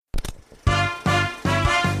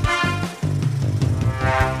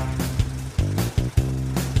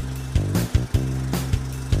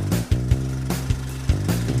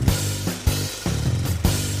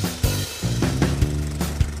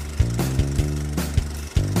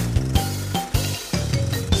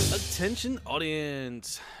Attention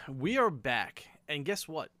audience, we are back, and guess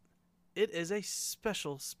what? It is a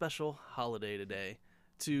special holiday today.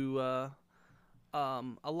 To a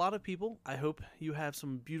lot of people, I hope you have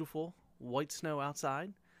some beautiful white snow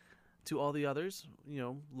outside. To all the others,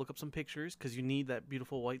 look up some pictures because you need that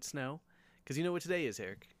beautiful white snow. Because you know what today is,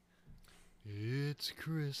 Eric. It's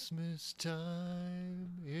Christmas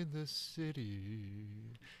time in the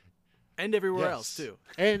city. And everywhere else, too.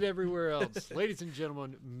 And everywhere else. Ladies and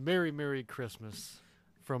gentlemen, Merry Christmas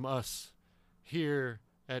from us here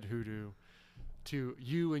at Hoodoo to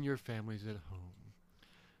you and your families at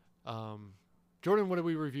home. Jordan, what did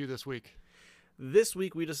we review this week? This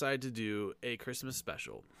week we decided to do a Christmas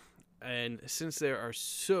special. And since there are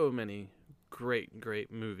so many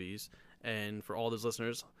great movies, and for all those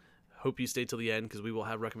listeners, hope you stay till the end because we will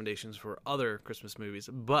have recommendations for other Christmas movies.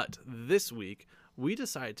 But this week, we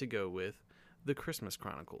decided to go with The Christmas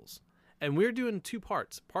Chronicles. And we're doing two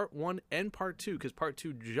parts, part 1 and part 2, because part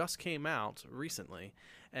 2 just came out recently,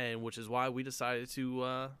 and which is why we decided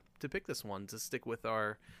to pick this one to stick with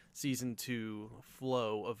our season 2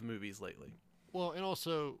 flow of movies lately. Well, and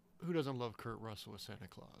also, who doesn't love Kurt Russell as Santa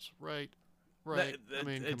Claus, right? Right. I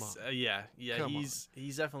mean, come on. Yeah. Come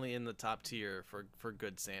he's definitely in the top tier for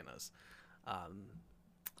good Santas.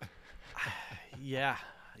 Yeah.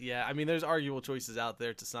 I mean, there's arguable choices out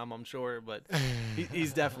there to some, I'm sure, but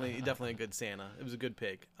he's definitely a good Santa. It was a good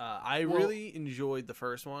pick. I really enjoyed the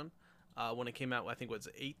first one when it came out. I think it was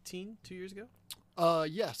 2 years ago.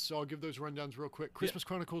 Yes. So I'll give those rundowns real quick. Christmas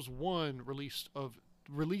Chronicles 1 released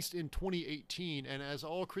in 2018, and as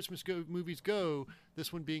all Christmas movies go,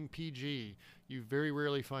 this one being PG, you very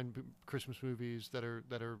rarely find Christmas movies that are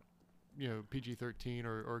PG-13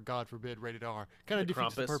 or God forbid rated R. Kind of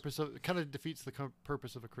defeats the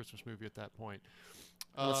purpose of a Christmas movie at that point.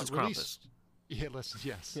 Unless it's Krampus.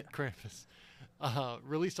 Yes, Krampus.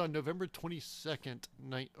 Released on November 22nd,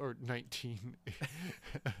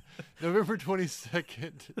 November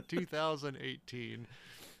 22nd, 2018.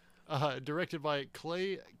 Directed by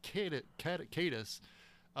Clay Kaytis,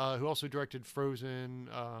 who also directed Frozen,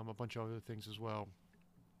 a bunch of other things as well.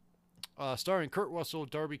 Starring Kurt Russell,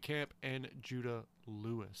 Darby Camp, and Judah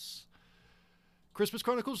Lewis. Christmas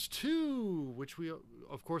Chronicles 2, which we,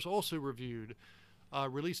 of course, also reviewed,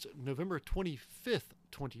 released November 25th,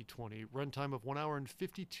 2020. Runtime of 1 hour and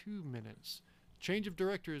 52 minutes. Change of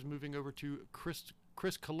directors moving over to Chris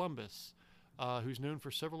Columbus, who's known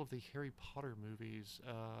for several of the Harry Potter movies,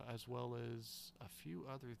 as well as a few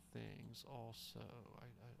other things also.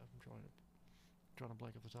 I'm drawing a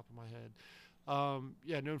blank off the top of my head.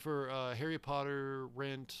 Known for Harry Potter,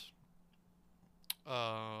 Rent,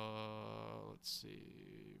 let's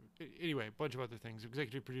see. Anyway, a bunch of other things.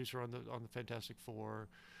 Executive producer on the Fantastic Four.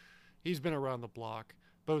 He's been around the block.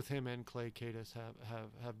 Both him and Clay Kaytis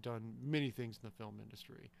have done many things in the film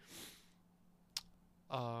industry.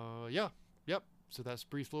 Yep. So that's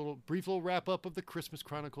brief little wrap up of the Christmas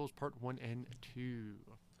Chronicles Part 1 and 2.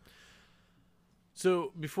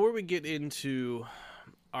 So before we get into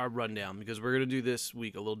our rundown, because we're going to do this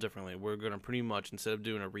week a little differently, we're going to pretty much, instead of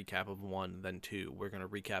doing a recap of 1 then 2, we're going to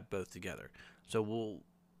recap both together. So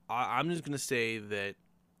I'm just going to say that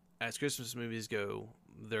as Christmas movies go,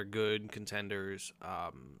 they're good contenders.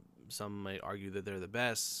 Some might argue that they're the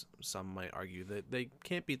best. Some might argue that they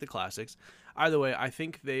can't beat the classics. Either way, I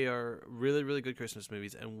think they are really good Christmas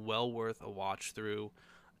movies and well worth a watch through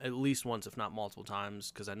at least once, if not multiple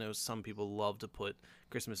times, because I know some people love to put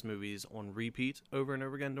Christmas movies on repeat over and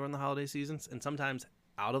over again during the holiday seasons, and sometimes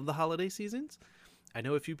out of the holiday seasons. I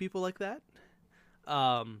know a few people like that.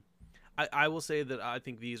 I will say that I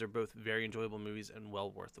think these are both very enjoyable movies and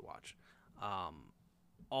well worth the watch,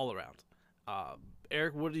 all around.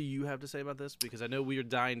 Eric, what do you have to say about this? Because I know we are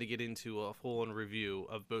dying to get into a full-on review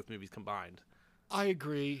of both movies combined. I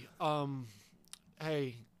agree.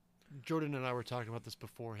 Hey, Jordan and I were talking about this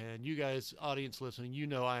beforehand. You guys, audience listening, you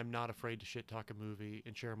know I am not afraid to shit-talk a movie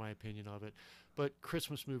and share my opinion of it. But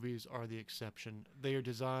Christmas movies are the exception. They are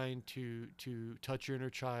designed to touch your inner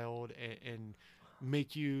child and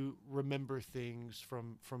make you remember things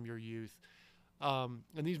from your youth. And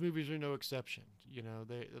these movies are no exception. You know,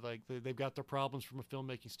 they've got their problems from a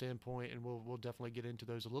filmmaking standpoint, and we'll definitely get into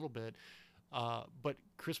those a little bit. But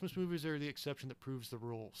Christmas movies are the exception that proves the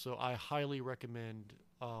rule. So I highly recommend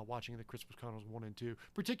watching the Christmas Chronicles 1 and 2,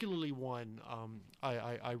 particularly 1.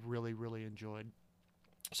 I really enjoyed.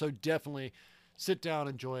 So definitely sit down,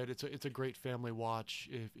 enjoy it. It's a great family watch.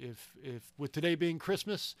 If with today being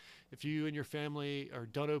Christmas, if you and your family are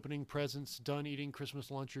done opening presents, done eating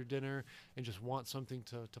Christmas lunch or dinner, and just want something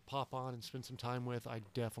to pop on and spend some time with, I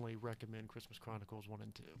definitely recommend Christmas Chronicles 1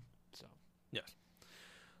 and 2. So yes.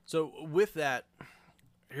 So with that,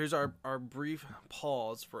 here's our brief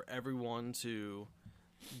pause for everyone to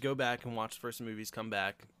go back and watch the first movies, come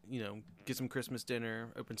back, get some Christmas dinner,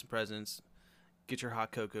 open some presents, get your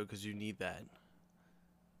hot cocoa because you need that,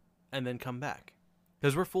 and then come back.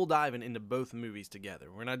 Because we're full diving into both movies together.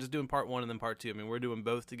 We're not just doing part 1 and then part 2. I mean, we're doing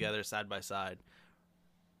both together side by side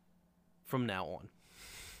from now on.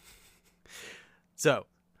 So,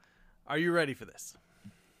 are you ready for this?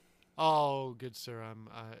 Oh, good sir,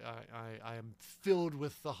 I am filled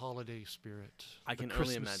with the holiday spirit. I can the only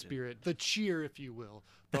Christmas imagine. spirit, the cheer, if you will,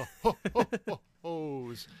 the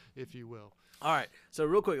ho-ho-ho-hos, if you will. All right. So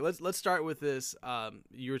real quick, let's start with this.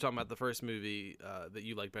 You were talking about the first movie that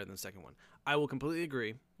you liked better than the second one. I will completely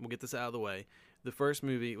agree. We'll get this out of the way. The first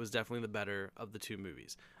movie was definitely the better of the two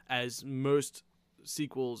movies, as most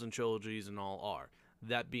sequels and trilogies and all are.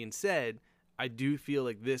 That being said, I do feel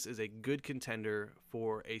like this is a good contender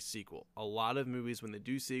for a sequel. A lot of movies, when they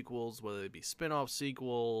do sequels, whether they be spin-off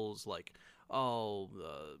sequels, like, I'm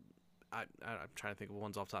trying to think of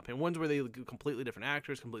ones off the top. And ones where they completely different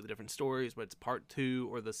actors, completely different stories, but it's part 2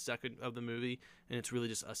 or the second of the movie, and it's really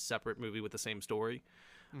just a separate movie with the same story.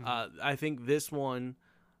 Mm-hmm. I think this one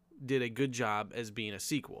did a good job as being a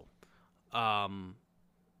sequel.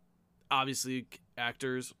 Obviously,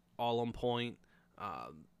 actors all on point.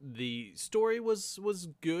 The story was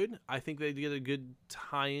good. I think they did a good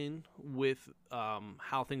tie-in with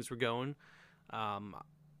how things were going.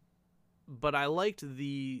 But I liked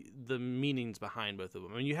the meanings behind both of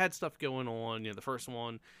them. I mean, you had stuff going on. The first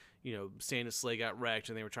one, Santa's sleigh got wrecked,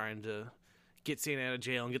 and they were trying to get Santa out of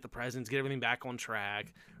jail and get the presents, get everything back on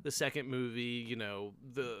track. The second movie,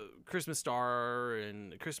 the Christmas star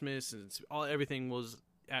and Christmas and everything was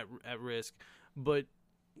at risk. But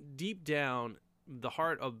deep down, the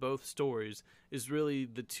heart of both stories is really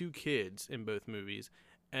the two kids in both movies,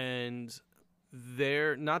 and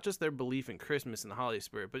their not just their belief in Christmas and the holiday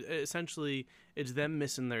spirit, but essentially it's them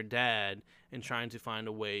missing their dad and trying to find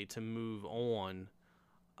a way to move on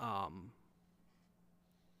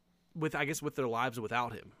with their lives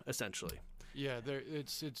without him, essentially. Yeah,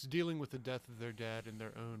 it's dealing with the death of their dad in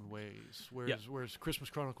their own ways. Whereas Christmas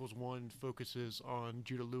Chronicles 1 focuses on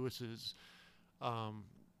Judah Lewis's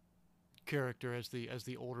character as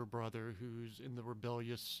the older brother who's in the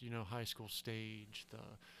rebellious, high school stage.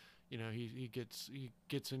 He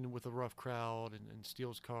gets in with a rough crowd and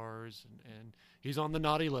steals cars and he's on the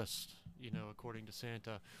naughty list, according to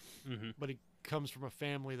Santa. Mm-hmm. But he comes from a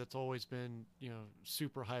family that's always been,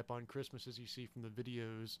 super hype on Christmas, as you see from the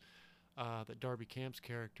videos that Darby Camp's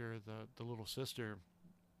character, the little sister,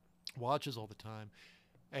 watches all the time.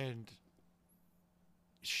 And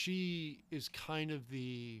she is kind of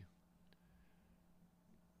the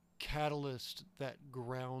catalyst that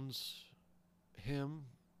grounds him.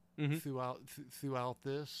 Mm-hmm. Throughout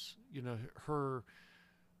this,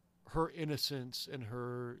 her innocence and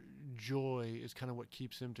her joy is kind of what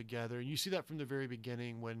keeps them together. And you see that from the very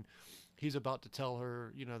beginning when he's about to tell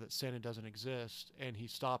her, that Santa doesn't exist, and he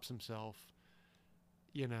stops himself,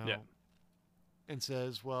 and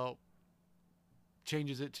says, well,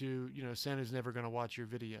 changes it to, Santa's never going to watch your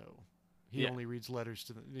video. He only reads letters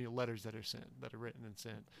to the letters that are sent, that are written and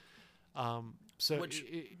sent. So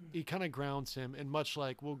it kind of grounds him, and much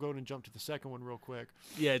like, we'll go and jump to the second one real quick.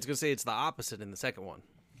 Yeah, it's going to say it's the opposite in the second one.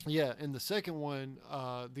 Yeah, in the second one,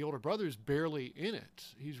 the older brother's barely in it.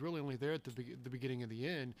 He's really only there at the beginning and the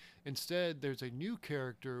end. Instead, there's a new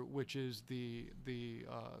character, which is the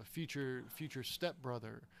future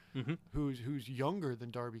stepbrother, mm-hmm. who's younger than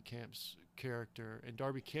Darby Camp's character, and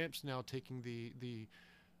Darby Camp's now taking the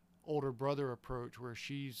older brother approach, where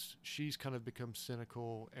she's kind of become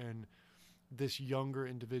cynical, and this younger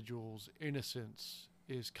individual's innocence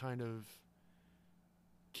is kind of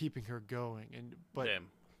keeping her going. But Damn.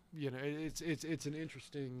 It's an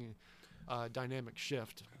interesting dynamic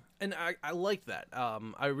shift, and I like that.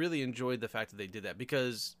 I really enjoyed the fact that they did that,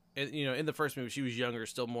 because in the first movie she was younger,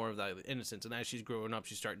 still more of that innocence, and as she's growing up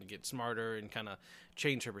she's starting to get smarter and kind of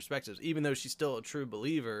change her perspectives. Even though she's still a true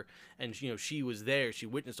believer and she was there, she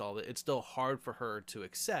witnessed all of it, it's still hard for her to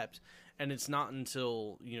accept. And it's not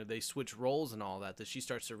until they switch roles and all that she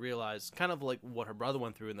starts to realize, kind of like what her brother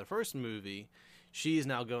went through in the first movie, she is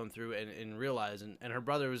now going through and realize, and her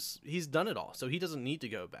brother he's done it all, so he doesn't need to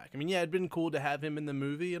go back. I mean, yeah, it'd been cool to have him in the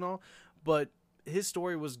movie and all, but his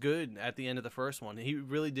story was good at the end of the first one. He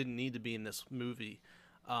really didn't need to be in this movie.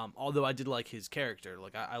 Although I did like his character.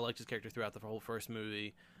 Like, I liked his character throughout the whole first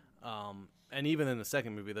movie. And even in the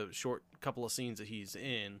second movie, the short couple of scenes that he's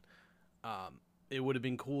in, it would have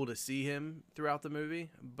been cool to see him throughout the movie,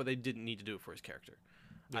 but they didn't need to do it for his character.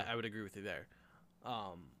 Yeah. I would agree with you there.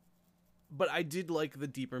 but I did like the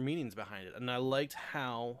deeper meanings behind it, and I liked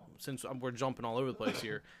how, since we're jumping all over the place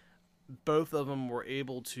here, both of them were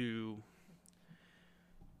able to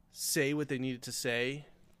say what they needed to say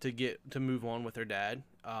to move on with their dad.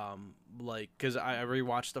 Like, because I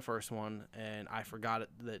rewatched the first one and I forgot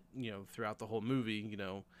that throughout the whole movie,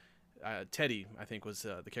 Teddy, I think was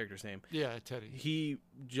the character's name. Yeah, Teddy. He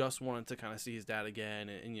just wanted to kind of see his dad again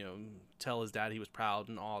and tell his dad he was proud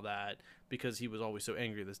and all that, because he was always so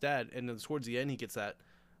angry at his dad. And then towards the end, he gets that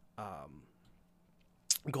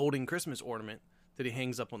golden Christmas ornament that he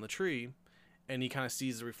hangs up on the tree, and he kind of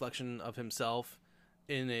sees the reflection of himself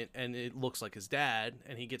in it, and it looks like his dad,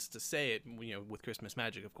 and he gets to say it, with Christmas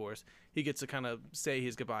magic, of course. He gets to kind of say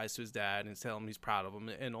his goodbyes to his dad and tell him he's proud of him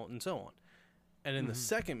and so on. And in the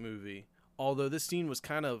second movie, although this scene was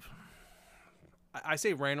kind of, I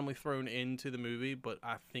say randomly thrown into the movie, but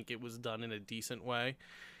I think it was done in a decent way.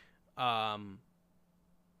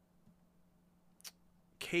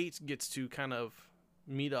 Kate gets to kind of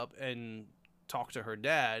meet up and talk to her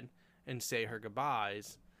dad and say her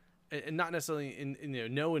goodbyes, and not necessarily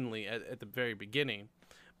knowingly at the very beginning,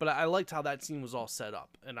 but I liked how that scene was all set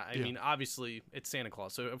up. And I mean, obviously it's Santa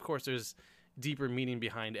Claus, so of course there's deeper meaning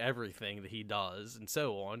behind everything that he does and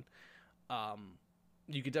so on.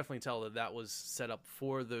 You could definitely tell that was set up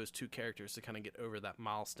for those two characters to kind of get over that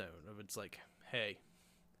milestone of, it's like, hey,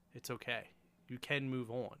 it's okay, you can move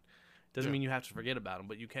on. Doesn't mean you have to forget about him,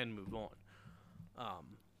 but you can move on.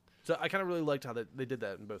 So I kind of really liked how they did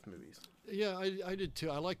that in both movies. Yeah, I did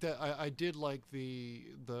too. I like that. I did like the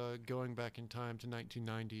going back in time to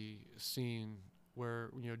 1990 scene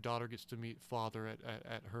where daughter gets to meet father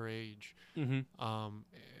at her age, and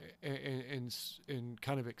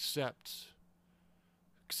kind of accept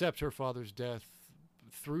her father's death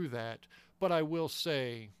through that. But I will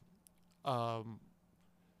say,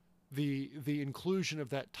 the inclusion of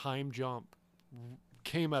that time jump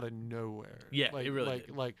came out of nowhere. Yeah, it really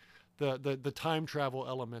did. Like the time travel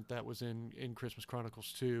element that was in Christmas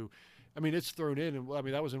Chronicles 2. I mean, it's thrown in, and I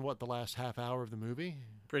mean that was in the last half hour of the movie.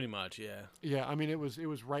 Pretty much, yeah. Yeah, I mean it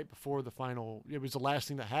was right before the final. It was the last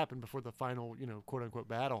thing that happened before the final, quote unquote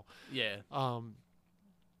battle. Yeah. And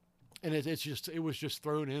it was just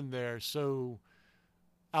thrown in there so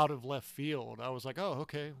out of left field. I was like, oh,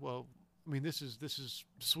 okay, well, I mean this is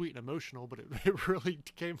sweet and emotional, but it really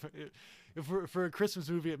came for a Christmas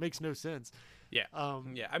movie. It makes no sense. Yeah.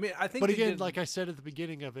 Yeah. I mean, I think. But again, like I said at the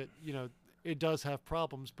beginning of it, it does have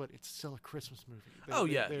problems, but it's still a Christmas movie.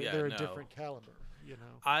 They're a different caliber.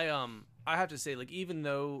 I have to say, like, even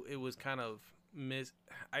though it was kind of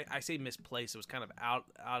I say misplaced, it was kind of out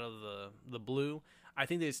of the blue. I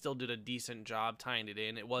think they still did a decent job tying it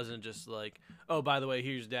in. It wasn't just like, oh, by the way,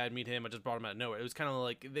 here's dad, meet him. I just brought him out of nowhere. It was kind of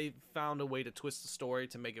like they found a way to twist the story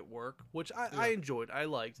to make it work, which I enjoyed. I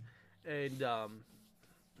liked. And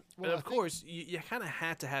of course, you kind of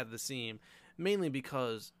had to have the scene, mainly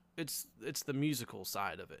because it's the musical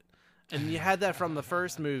side of it, and you had that from the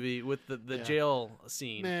first movie with the jail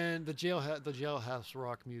scene. Man, the Jailhouse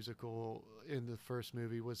Rock musical in the first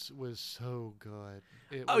movie was so good.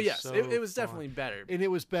 It was definitely better, and it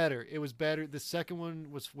was better. The second one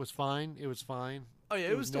was fine. It was fine. Oh yeah,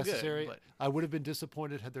 it was still necessary. Good, I would have been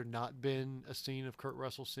disappointed had there not been a scene of Kurt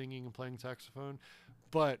Russell singing and playing saxophone,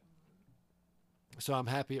 but. So I'm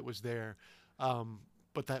happy it was there,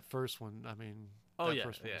 but that first one, I mean,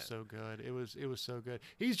 first one was so good. It was so good.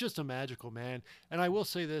 He's just a magical man. And I will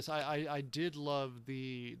say this: I did love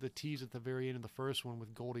the tease at the very end of the first one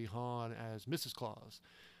with Goldie Hawn as Mrs. Claus.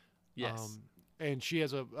 Yes, and she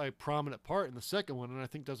has a prominent part in the second one, and I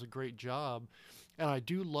think does a great job. And I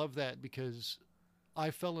do love that because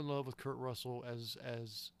I fell in love with Kurt Russell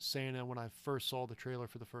as Santa when I first saw the trailer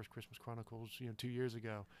for the first Christmas Chronicles, 2 years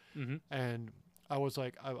ago, and I was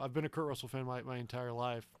like, I've been a Kurt Russell fan my entire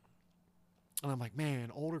life, and I'm like,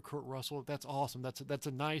 man, older Kurt Russell, that's awesome. That's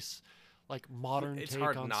a nice, like, modern. It's take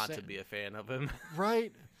hard on not to be a fan of him,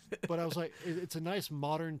 right? But I was like, it's a nice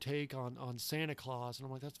modern take on Santa Claus, and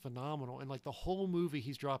I'm like, that's phenomenal. And like the whole movie,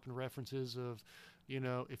 he's dropping references of,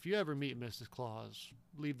 if you ever meet Mrs. Claus,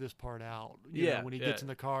 leave this part out. When he gets in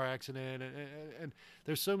the car accident, and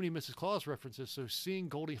there's so many Mrs. Claus references. So seeing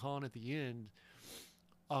Goldie Hawn at the end,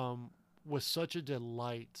 was such a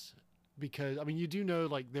delight because I mean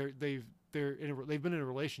like they've been in a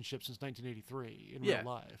relationship since 1983 in real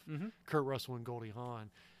life. Kurt Russell and Goldie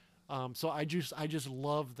Hawn. So I just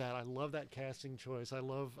love that. I love that casting choice. I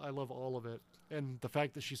love all of it, and the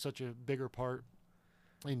fact that she's such a bigger part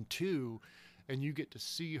in 2, and you get to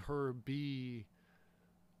see her be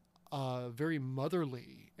very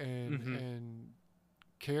motherly and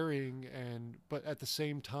caring, but at the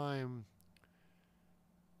same time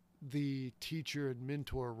the teacher and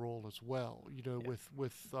mentor role as well. You know, with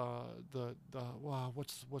the wow,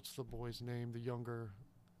 what's the boy's name? The younger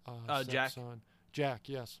Jack. son, Jack.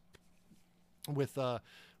 Yes, with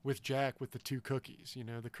Jack with the two cookies. You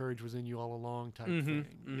know, the courage was in you all along type thing.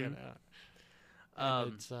 You know.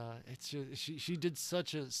 And it's just, she did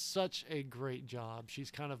such a great job.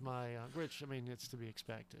 She's kind of my which I mean it's to be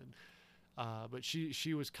expected, but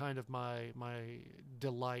she was kind of my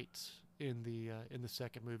delight in the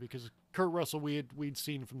second movie because Kurt Russell we'd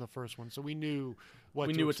seen from the first one, so we knew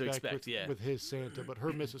what to expect with his Santa. But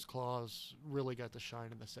her Mrs. Claus really got to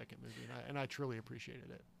shine in the second movie, and I truly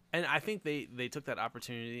appreciated it. And I think they took that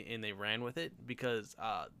opportunity and they ran with it because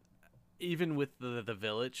even with the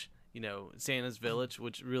village. You know, Santa's village,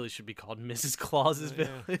 which really should be called Mrs. Claus's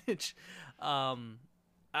village.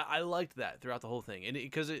 I liked that throughout the whole thing, and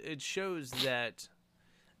because it shows that,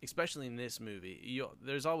 especially in this movie,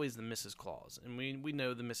 there's always the Mrs. Claus, and we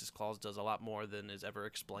know the Mrs. Claus does a lot more than is ever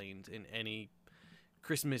explained in any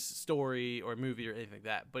Christmas story or movie or anything like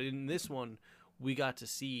that. But in this one, we got to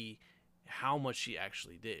see how much she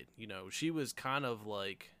actually did. You know, she was kind of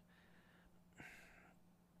like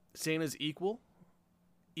Santa's equal.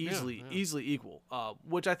 Easily equal,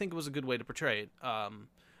 which I think was a good way to portray it.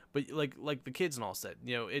 But like the kids and all said,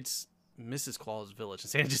 you know, it's Mrs. Claus' village, and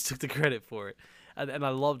Santa just took the credit for it, and I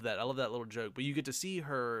loved that. I love that little joke. But you get to see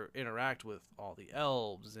her interact with all the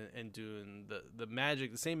elves and doing the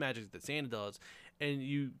magic, the same magic that Santa does, and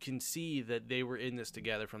you can see that they were in this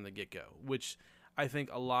together from the get-go, which I think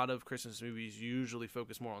a lot of Christmas movies usually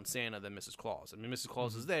focus more on Santa than Mrs. Claus. I mean, Mrs.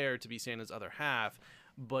 Claus is there to be Santa's other half,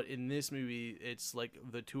 but in this movie, it's like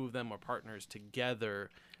the two of them are partners together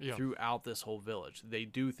throughout this whole village. They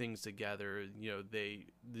do things together. You know, they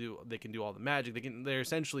can do all the magic. They're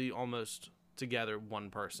essentially almost together one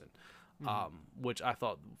person, which I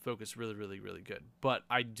thought focused really, really, really good. But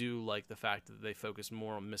I do like the fact that they focused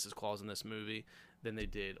more on Mrs. Claus in this movie than they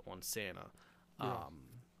did on Santa. Yeah.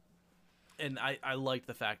 And I liked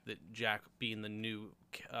the fact that Jack, being the new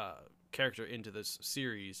character into this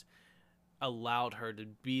series, allowed her to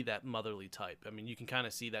be that motherly type. I mean, you can kind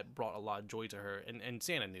of see that brought a lot of joy to her, and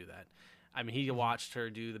Santa knew that. I mean, he watched her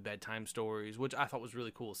do the bedtime stories, which I thought was really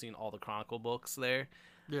cool, seeing all the Chronicle books there.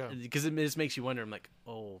 Yeah. Because it just makes you wonder, I'm like,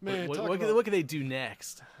 oh, man, what can they do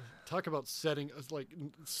next? Talk about subtly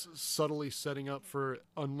setting up for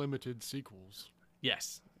unlimited sequels.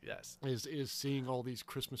 Yes. Is seeing all these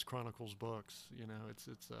Christmas Chronicles books. You know,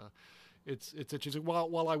 it's interesting.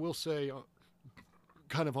 While I will say,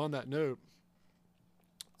 kind of on that note,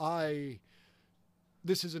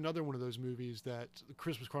 this is another one of those movies that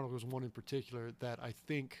Christmas Chronicles one in particular that I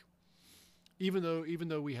think, even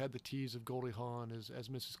though we had the tease of Goldie Hawn as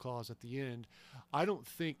Mrs. Claus at the end, I don't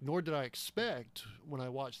think, nor did I expect when I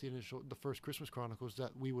watched the first Christmas Chronicles,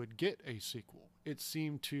 that we would get a sequel. It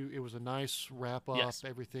was a nice wrap up. Yes.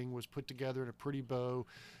 Everything was put together in a pretty bow.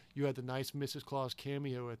 You had the nice Mrs. Claus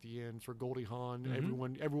cameo at the end for Goldie Hawn.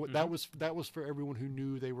 Everyone that was for everyone who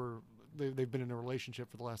knew they've been in a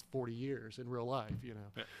relationship for the last 40 years in real life, you know.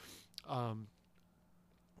 Yeah.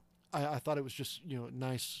 I thought it was just, you know,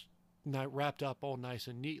 nice, not wrapped up all nice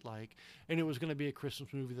and neat like, and it was going to be a Christmas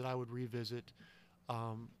movie that I would revisit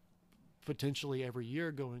potentially every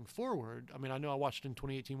year going forward. I mean, I know I watched it in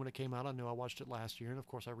 2018 when it came out. I know I watched it last year, and of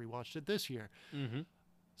course I rewatched it this year.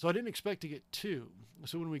 So I didn't expect to get two.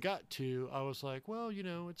 So when we got two, I was like, well, you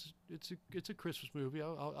know, it's a Christmas movie.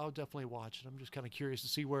 I'll definitely watch it. I'm just kind of curious to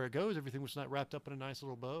see where it goes. Everything was not wrapped up in a nice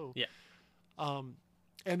little bow. Yeah. And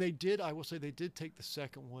I will say they did take the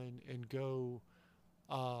second one and go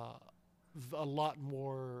a lot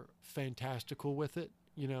more fantastical with it.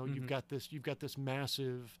 You know, you've got this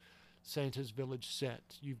massive Santa's Village set.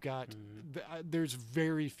 You've got there's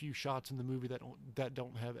very few shots in the movie that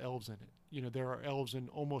don't have elves in it. You know, there are elves in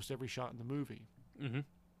almost every shot in the movie.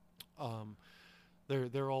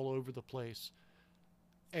 They're all over the place,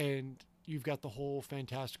 and you've got the whole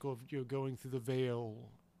fantastical of, you know, going through the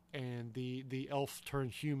veil, and the elf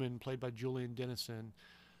turned human played by Julian Dennison.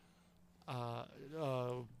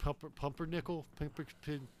 Pumpernickel, Pipper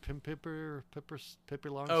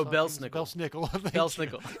Long. Oh, Belsnickel.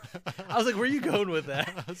 Belsnickel. I was like, where are you going with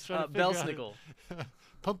that? Belsnickel.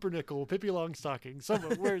 Pumpernickel, Pippi Longstocking,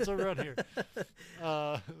 somewhere around here.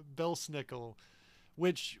 Belsnickel,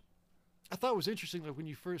 which I thought was interesting. Like when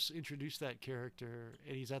you first introduced that character,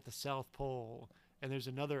 and he's at the South Pole, and there's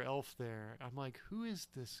another elf there. I'm like, who is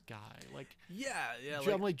this guy? Like, yeah.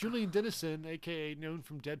 I'm like Julian Dennison, aka known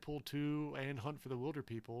from Deadpool 2 and Hunt for the Wilder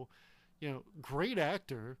People. You know, great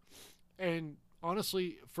actor, and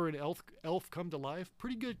honestly, for an elf come to life,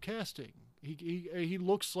 pretty good casting. He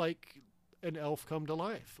looks like an elf come to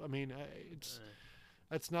life. I mean, it's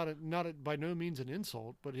that's not by no means an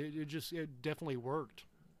insult, but it definitely worked.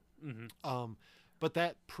 Mm-hmm. But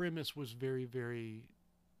that premise was very, very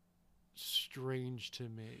strange to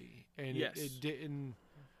me, and Yes. it didn't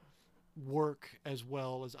work as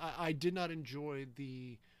well as I did not enjoy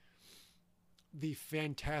the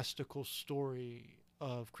fantastical story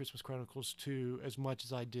of Christmas Chronicles 2 as much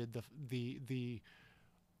as I did the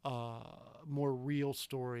more real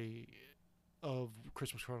story of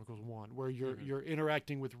Christmas Chronicles 1, where you're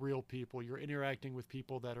interacting with real people, you're interacting with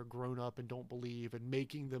people that are grown up and don't believe and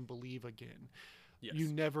making them believe again. Yes. You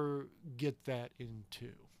never get that in 2.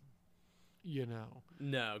 You know.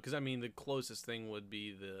 No, because I mean the closest thing would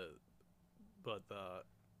be the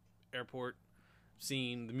airport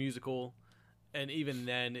scene, the musical, and even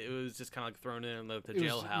then it was just kind of like thrown in the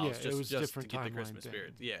jailhouse just to get the Christmas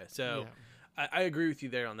spirit. Yeah, so I agree with you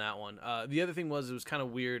there on that one. The other thing it was kind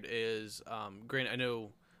of weird is, granted, I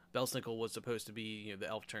know Belsnickel was supposed to be the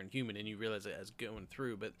elf turned human, and you realize it as going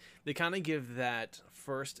through, but they kind of give that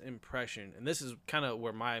first impression, and this is kind of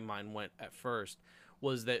where my mind went at first,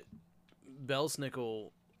 was that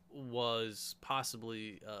Belsnickel was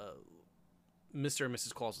possibly Mr. and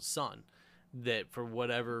Mrs. Claus's son, that for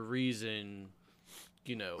whatever reason,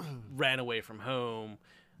 ran away from home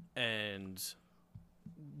and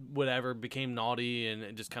whatever, became naughty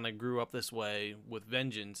and just kind of grew up this way with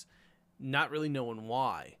vengeance, not really knowing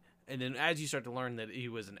why. And then as you start to learn that he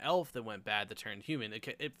was an elf that went bad, that turned human,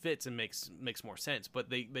 it fits and makes more sense. But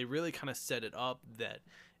they really kind of set it up that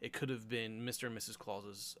it could have been Mr. and Mrs.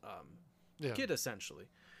 Claus's kid, essentially.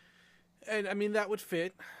 And I mean that would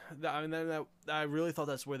fit. I really thought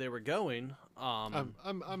that's where they were going.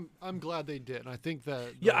 I'm glad they did. And I think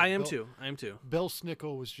that I am too.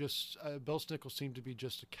 Belsnickel was just Belsnickel seemed to be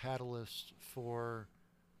just a catalyst for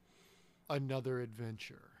another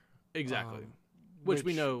adventure. Exactly. Which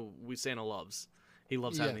we know Santa loves. He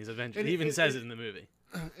loves having these adventures. He even says it in the movie.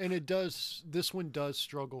 And it does. This one does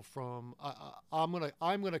struggle from. I'm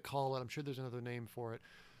gonna call it. I'm sure there's another name for it,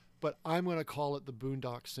 but I'm gonna call it the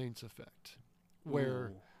Boondock Saints effect,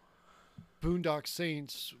 where Boondock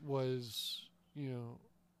Saints was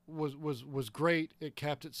great. It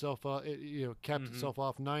capped itself up. It capped itself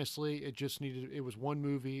off nicely. It just needed. It was one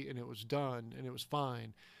movie and it was done and it was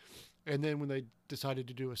fine. And then when they decided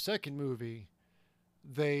to do a second movie,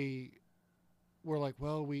 they were like,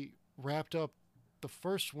 well, we wrapped up the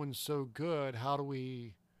first one so good. How do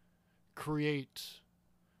we create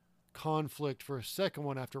conflict for a second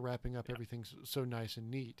one after wrapping up everything so nice and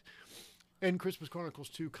neat? And Christmas Chronicles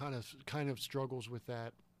 2 kind of struggles with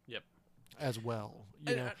that. Yep. As well.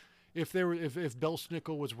 If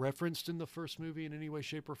Belsnickel was referenced in the first movie in any way,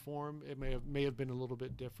 shape, or form, it may have been a little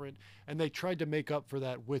bit different. And they tried to make up for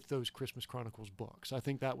that with those Christmas Chronicles books. I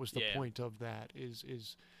think that was the point of that is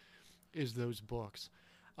those books.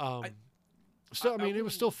 It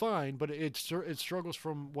was still fine, but it struggles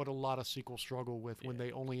from what a lot of sequels struggle with when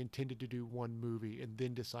they only intended to do one movie and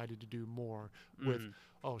then decided to do more with,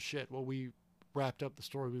 oh shit, well, we wrapped up the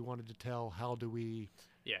story we wanted to tell. How do we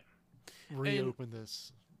reopen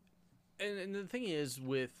this? And the thing is,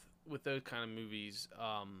 with those kind of movies,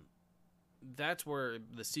 that's where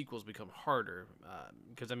the sequels become harder.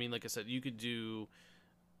 Because, I mean, like I said, you could do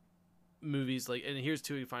movies like, and here's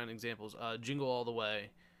two fine examples, Jingle All the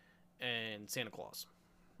Way and Santa Claus.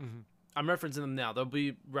 Mm-hmm. I'm referencing them now. They'll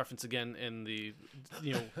be referenced again in the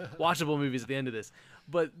watchable movies at the end of this.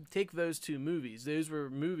 But take those two movies. Those were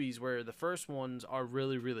movies where the first ones are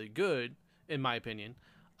really, really good, in my opinion.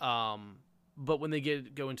 But when they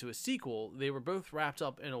go into a sequel, they were both wrapped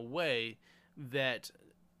up in a way that,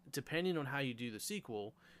 depending on how you do the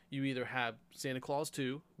sequel, you either have Santa Claus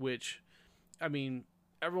 2, which, I mean,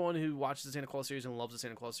 everyone who watches the Santa Claus series and loves the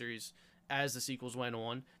Santa Claus series, as the sequels went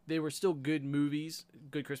on, they were still good movies,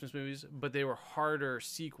 good Christmas movies, but they were harder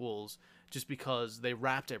sequels just because they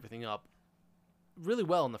wrapped everything up really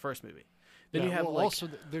well in the first movie. Then you have also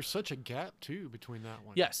there's such a gap too between that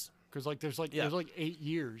one. Yes. Because there's 8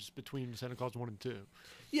 years between Santa Claus 1 and 2.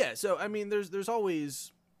 Yeah, so I mean, there's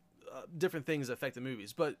always different things that affect the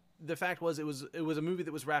movies, but the fact was it was a movie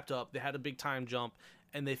that was wrapped up. They had a big time jump,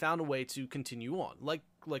 and they found a way to continue on, like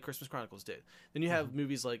Christmas Chronicles did. Then you have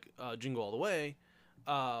movies like Jingle All the Way,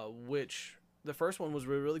 which the first one was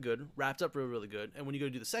really, really good, wrapped up really, really good, and when you go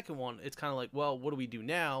to do the second one, it's kind of like, well, what do we do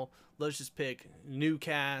now? Let's just pick new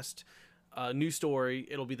cast, new story.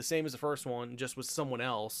 It'll be the same as the first one, just with someone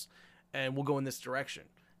else, and we'll go in this direction.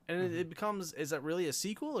 And it becomes, is that really a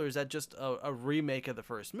sequel, or is that just a remake of the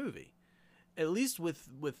first movie? At least with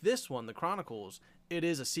this one, the Chronicles, it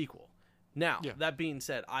is a sequel. Now, that being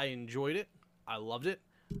said, I enjoyed it. I loved it.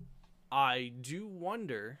 I do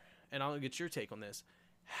wonder, and I'll get your take on this.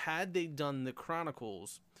 Had they done the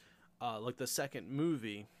Chronicles, like the second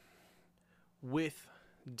movie, with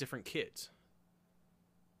different kids,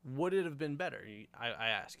 would it have been better? I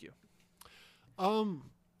ask you. I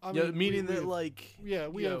Yeah, mean, meaning we that have- like yeah,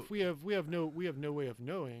 we you have know, we have no way of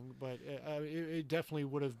knowing, but it definitely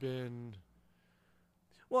would have been.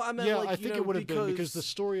 well, I meant Yeah, like I you think know, it would have been because the because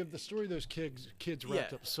story of those kids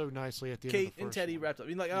wrapped Yeah. up so nicely at the end Kate of the and first Teddy one. wrapped up. I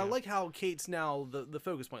mean, like, and I Yeah. like how Kate's now the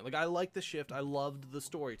focus point. Like, I like the shift. I loved the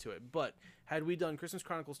story to it. But had we done Christmas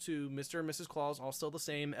Chronicles 2, Mr. and Mrs. Claus, all still the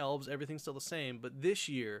same, elves, everything's still the same. But this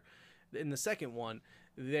year, in the second one,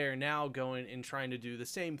 they're now going and trying to do the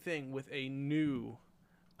same thing with a new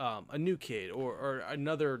kid or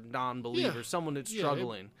another non-believer, Yeah. someone that's Yeah,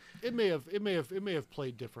 struggling. It may have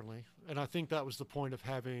played differently, and I think that was the point of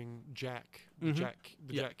having Jack, the Yeah.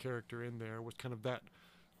 Jack character in there, was kind of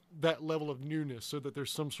that level of newness, so that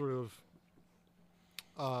there's some sort of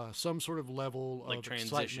level Like of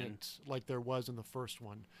transition. excitement, like there was in the first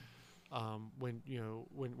one, when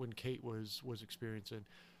Kate was experiencing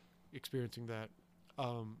that.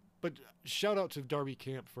 But shout out to Darby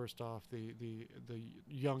Camp first off, the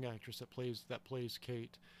young actress that plays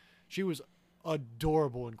Kate. She was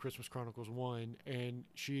adorable in Christmas Chronicles 1, and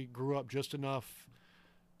she grew up just enough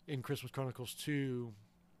in Christmas Chronicles 2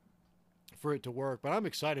 for it to work. But I'm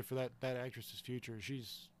excited for that actress's future.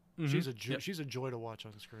 She's she's a joy to watch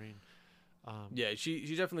on screen. Yeah, she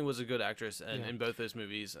definitely was a good actress Yeah. in both those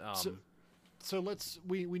movies. So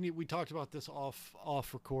we talked about this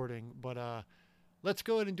off recording, but let's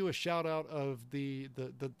go ahead and do a shout out of the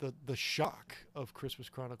shock of Christmas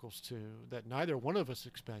Chronicles 2 that neither one of us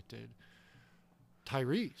expected.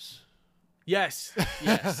 Tyrese. Yes.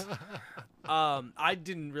 I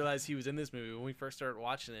didn't realize he was in this movie when we first started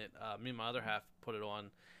watching it. Me and my other half put it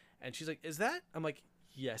on, and she's like, "Is that?" I'm like,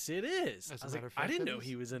 "Yes, it is." As a I was matter like, of "I fact, didn't it know is.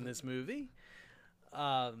 he was in this movie."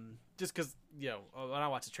 Just because when I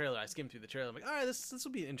watched the trailer, I skimmed through the trailer. I'm like, "All right, this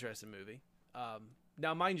will be an interesting movie."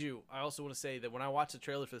 Now, mind you, I also want to say that when I watched the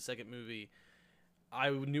trailer for the second movie, I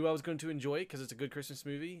knew I was going to enjoy it because it's a good Christmas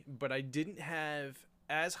movie, but I didn't have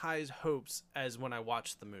as high hopes as when I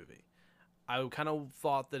watched the movie. I kind of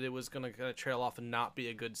thought that it was going to trail off and not be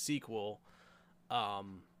a good sequel,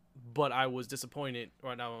 but I was disappointed.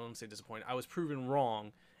 Or no, I won't say disappointed. I was proven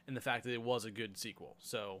wrong in the fact that it was a good sequel.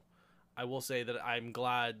 So I will say that I'm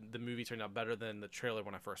glad the movie turned out better than the trailer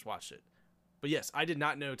when I first watched it. But yes, I did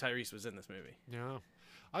not know Tyrese was in this movie. Yeah,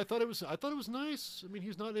 I thought it was nice. I mean,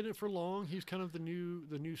 he's not in it for long. He's kind of the new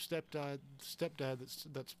stepdad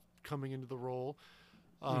that's coming into the role.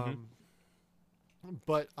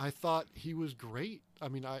 But I thought he was great. I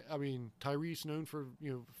mean, Tyrese, known for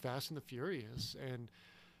Fast and the Furious, and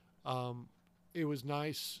it was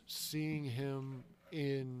nice seeing him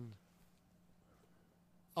in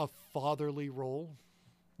a fatherly role.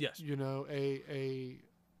 Yes. A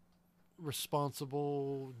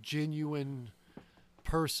responsible, genuine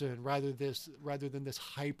person rather than this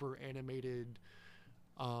hyper animated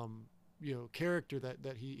character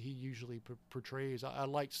that he usually portrays. I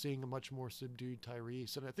liked seeing a much more subdued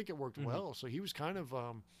Tyrese, and I think it worked well. So he was kind of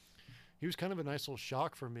a nice little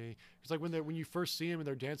shock for me. It's like when you first see him and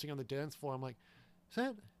they're dancing on the dance floor, I'm like, is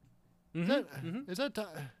that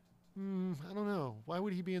I don't know, why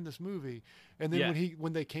would he be in this movie? And then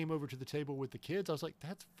when they came over to the table with the kids, I was like,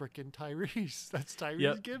 that's freaking Tyrese. That's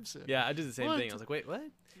Tyrese Gibson. Yeah, I did the same thing. I was like, wait, what?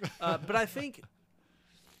 But I think,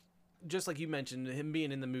 just like you mentioned, him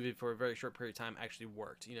being in the movie for a very short period of time actually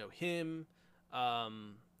worked. Him,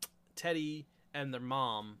 Teddy, and their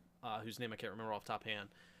mom, whose name I can't remember off the top hand,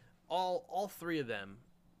 all three of them.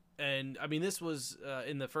 And I mean, this was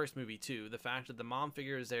in the first movie too. The fact that the mom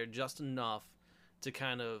figure is there just enough to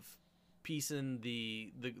kind of piece in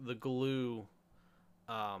the glue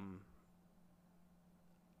of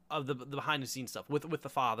the behind the scenes stuff with the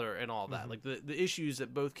father and all that. Like the issues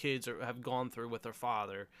that both kids have gone through with their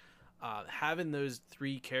father. Having those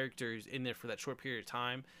three characters in there for that short period of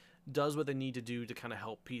time does what they need to do to kind of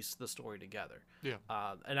help piece the story together. Yeah.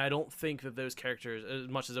 And I don't think that those characters, as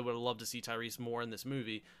much as I would have loved to see Tyrese more in this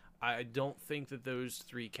movie, I don't think that those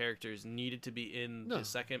three characters needed to be in the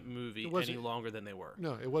second movie any longer than they were.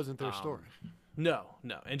 No, it wasn't their story. No.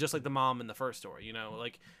 And just like the mom in the first story,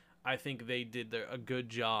 like I think they did a good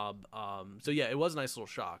job. So yeah, it was a nice little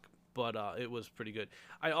shock, but it was pretty good.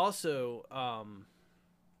 I also,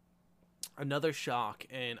 another shock,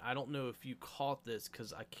 and I don't know if you caught this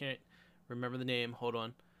because I can't remember the name. Hold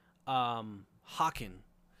on. Haken,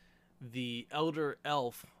 the elder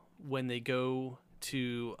elf, when they go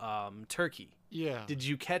to Turkey. Yeah. Did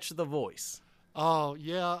you catch the voice? Oh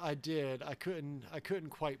yeah, I did. I couldn't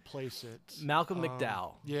quite place it. Malcolm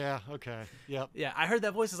McDowell. Yeah. Okay. Yep. Yeah, I heard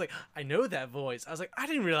that voice. I was like, I know that voice. I was like, I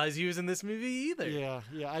didn't realize he was in this movie either. Yeah.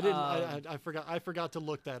 Yeah. I didn't. I forgot. I forgot to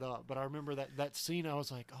look that up. But I remember that scene. I was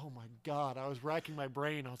like, oh my god. I was racking my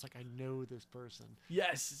brain. I was like, I know this person.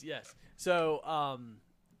 Yes, yes. So,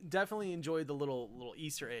 definitely enjoyed the little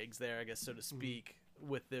Easter eggs there, I guess, so to speak,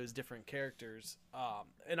 with those different characters.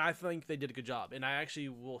 And I think they did a good job. And I actually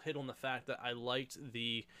will hit on the fact that I liked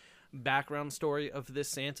the background story of this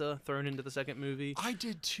Santa thrown into the second movie. I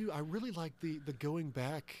did too. I really like the going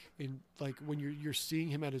back in, like, when you're seeing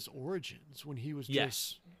him at his origins, when he was Yes.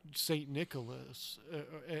 just Saint Nicholas,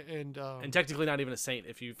 and And technically not even a saint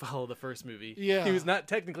if you follow the first movie. Yeah. He was not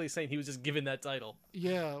technically a saint. He was just given that title.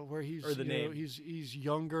 yeah, where he's Or the you know, name. he's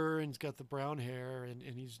younger and he's got the brown hair, and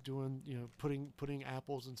he's doing, putting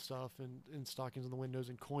apples and stuff and stockings in the windows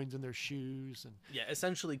and coins in their shoes, and Yeah,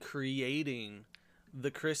 essentially creating the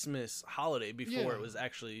Christmas holiday before Yeah. it was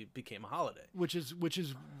actually became a holiday. which is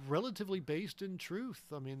relatively based in truth.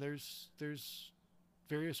 I mean, there's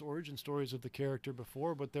various origin stories of the character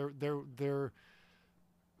before, but they're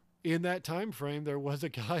in that time frame. There was a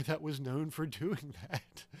guy that was known for doing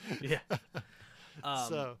that. Yeah.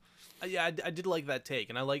 So Yeah, I did like that take,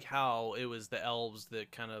 and I like how it was the elves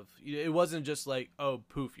that kind of. It wasn't just like, oh,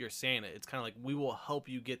 poof, you're Santa. It's kind of like, we will help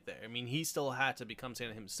you get there. I mean, he still had to become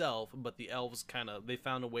Santa himself, but the elves they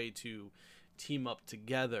found a way to team up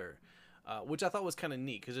together, which I thought was kind of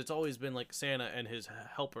neat, because it's always been like Santa and his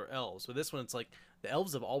helper elves. But this one, it's like the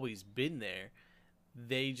elves have always been there.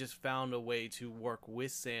 They just found a way to work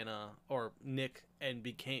with Santa or Nick and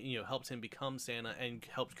helped him become Santa and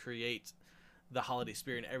helped create the holiday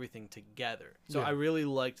spirit and everything together. So Yeah. I really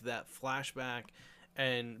liked that flashback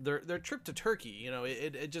and their trip to Turkey.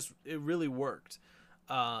 It really worked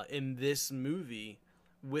in this movie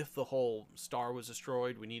with the whole star was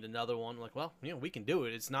destroyed. We need another one. Like, well, we can do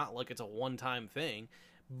it. It's not like it's a one-time thing,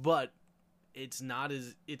 but it's not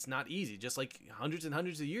easy. Just like hundreds and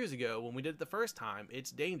hundreds of years ago when we did it the first time,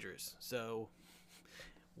 it's dangerous. So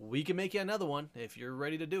we can make you another one if you're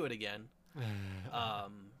ready to do it again.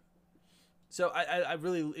 So I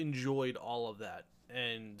really enjoyed all of that,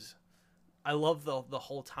 and I love the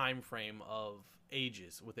whole time frame of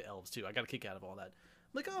ages with the elves too. I got a kick out of all that.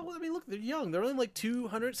 Like, oh, well, I mean, look, they're young. They're only like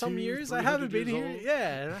 200 some years. I haven't been 300 here. years old.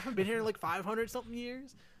 Yeah, I haven't been here in like 500 something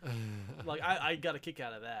years. Like, I got a kick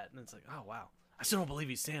out of that, and it's like, oh wow, I still don't believe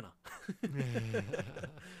he's Santa.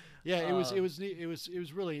 yeah, it was neat.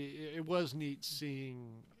 It was neat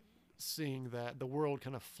seeing that the world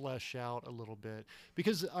kind of flesh out a little bit,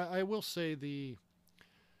 because I will say the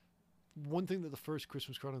one thing that the first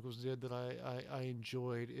Christmas Chronicles did that I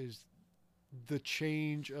enjoyed is the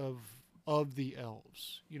change of the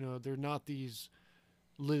elves. They're not these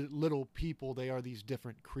little people; they are these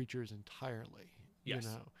different creatures entirely. Yes.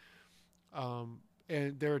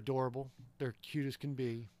 And they're adorable. They're cute as can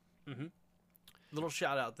be. Mm-hmm. Little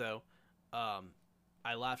shout out though.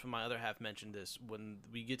 I laughed when my other half mentioned this when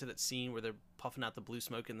we get to that scene where they're puffing out the blue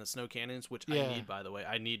smoke in the snow cannons, which Yeah. I need, by the way.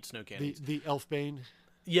 I need snow cannons. The Elfbane.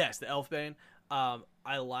 Yes, the Elfbane.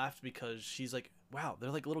 I laughed because she's like, wow, they're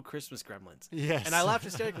like little Christmas gremlins. Yes. And I laughed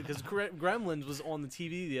hysterically because Gremlins was on the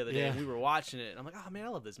TV the other day, Yeah. and we were watching it, and I'm like, oh man, I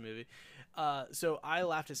love this movie. So I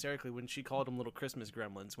laughed hysterically when she called them little Christmas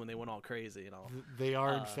gremlins when they went all crazy and all. They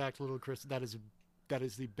are in fact little Chris. That is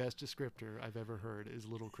the best descriptor I've ever heard. Is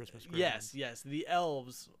little Christmas gremlins. Yes, the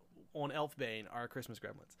elves on Elfbane are Christmas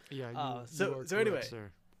gremlins. Yeah. So are correct, anyway,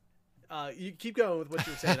 sir. You keep going with what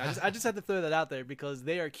you were saying. I just had to throw that out there because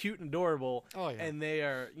they are cute and adorable, Oh yeah. and they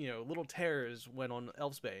are little terrors when on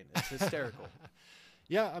Elfsbane. It's hysterical.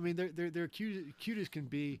 Yeah, I mean they're cute as can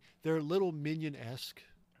be. They're a little minion-esque,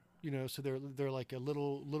 So they're like a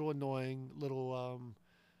little annoying,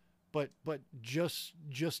 but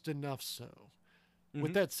just enough so.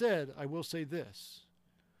 With Mhm. that said, I will say this.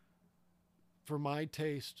 For my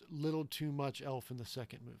taste, little too much elf in the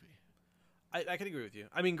second movie. I can agree with you.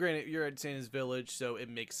 I mean, granted, you're at Santa's village, so it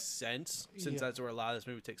makes sense since Yeah. that's where a lot of this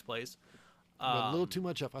movie takes place. But a little too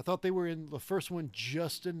much elf. I thought they were in the first one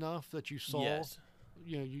just enough that you saw. Yes.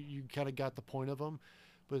 You kind of got the point of them,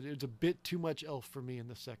 but it's a bit too much elf for me in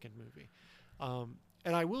the second movie.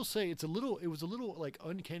 And I will say it was a little like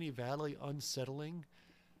Uncanny Valley unsettling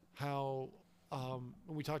how when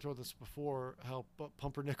we talked about this before, how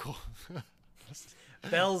Pumpernickel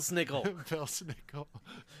Belsnickel. Belsnickel.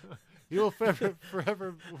 He will forever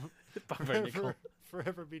Pumpernickel.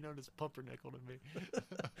 forever be known as Pumpernickel to me.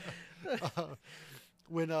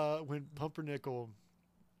 When Pumpernickel,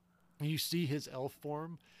 you see his elf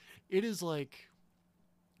form, it is like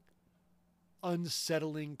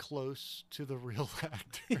unsettling close to the real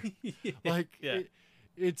actor. Like Yeah.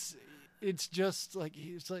 it's just like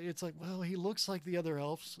it's like, well, he looks like the other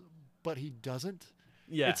elves, but he doesn't.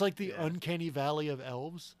 Yeah. It's like the yeah. uncanny valley of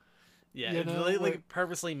elves. Yeah, you it know, really, where- like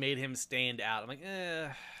purposely made him stand out. I'm like,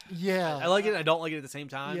 Yeah, I like it. I don't like it at the same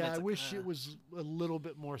time. yeah, It's I like, wish it was a little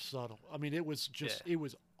bit more subtle. I mean, it was just Yeah. it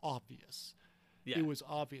was obvious. Yeah. It was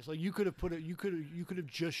obvious. Like you could have put it. You could have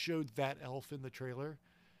just showed that elf in the trailer,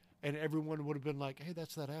 and everyone would have been like, "Hey,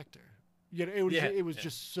 that's that actor." You know, it was Yeah.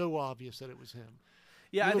 just so obvious that it was him.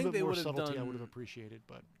 Yeah, a I little think bit they more would have subtlety done. I would have appreciated,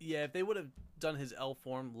 but Yeah, if they would have done his elf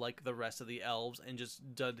form like the rest of the elves and just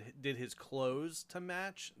did his clothes to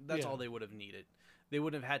match, that's Yeah. all they would have needed. They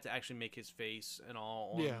wouldn't have had to actually make his face and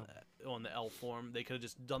all on the elf form. They could have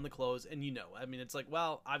just done the clothes, and I mean, it's like,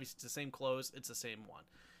 well, obviously it's the same clothes, it's the same one.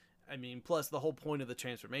 I mean, plus the whole point of the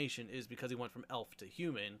transformation is because he went from elf to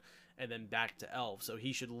human and then back to elf, so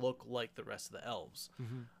he should look like the rest of the elves.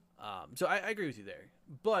 So I agree with you there,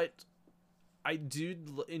 but I do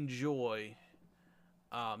enjoy,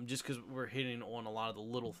 just because we're hitting on a lot of the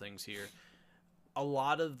little things here, a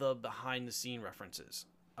lot of the behind the scene references.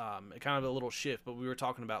 Kind of a little shift, but we were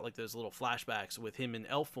talking about like those little flashbacks with him in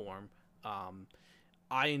elf form.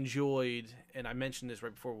 I enjoyed, and I mentioned this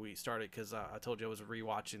right before we started because I told you I was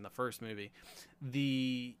rewatching the first movie,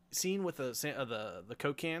 the scene with the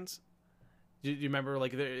Coke cans. Do you remember,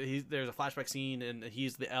 like, there's a flashback scene and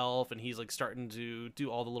he's the elf and he's like starting to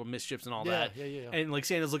do all the little mischiefs and all that. Yeah. And like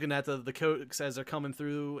Santa's looking at the Cokes as they're coming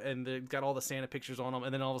through and they've got all the Santa pictures on them,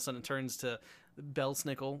 and then all of a sudden it turns to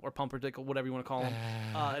Belsnickel or Pumpernickel, whatever you want to call him.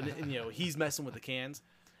 And he's messing with the cans.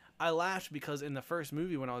 I laughed because in the first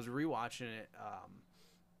movie when I was rewatching it,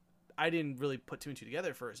 I didn't really put two and two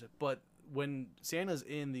together at first, but when Santa's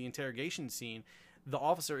in the interrogation scene, the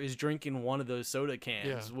officer is drinking one of those soda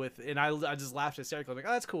cans and I just laughed hysterically. I'm like,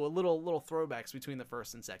 oh, that's cool. Little throwbacks between the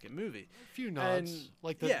first and second movie. A few nods, And,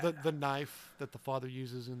 like yeah. the knife that the father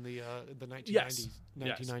uses in the 1990s Yes.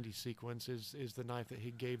 1990s sequence is the knife that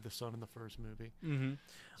he gave the son in the first movie. Mm-hmm.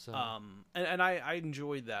 So And I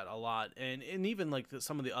enjoyed that a lot, and even like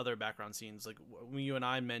some of the other background scenes, like when you and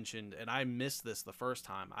I mentioned, and I missed this the first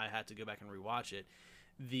time, I had to go back and rewatch it.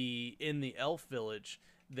 In the Elf Village,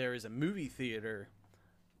 there is a movie theater,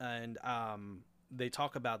 and they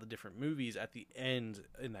talk about the different movies at the end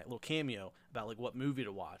in that little cameo about like what movie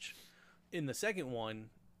to watch. In the second one,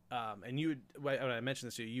 and when I mentioned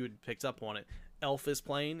this to you, you had picked up on it. Elf is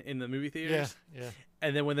playing in the movie theaters. yeah.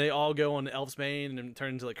 And then when they all go on Elf's Bane and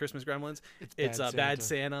turn into like Christmas Gremlins, it's Bad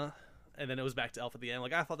Santa, and then it was back to Elf at the end.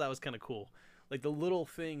 Like I thought that was kind of cool. Like the little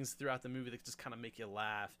things throughout the movie that just kind of make you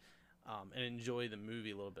laugh and enjoy the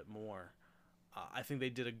movie a little bit more. I think they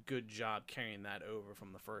did a good job carrying that over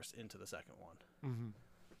from the first into the second one. Mm-hmm.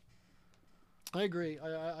 I agree.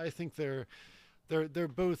 I think they're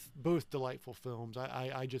both delightful films.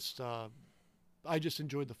 I just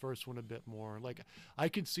enjoyed the first one a bit more. Like I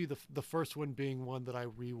could see the first one being one that I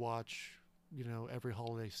rewatch, every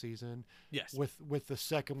holiday season. Yes. With the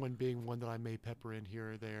second one being one that I may pepper in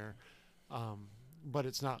here or there, but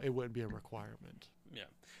it wouldn't be a requirement. Yeah.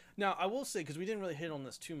 Now I will say, because we didn't really hit on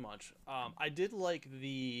this too much, I did like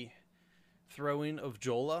the throwing of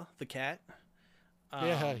Jola the cat.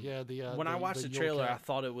 When I watched the trailer, I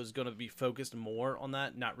thought it was going to be focused more on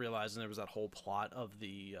that, not realizing there was that whole plot of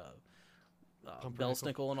the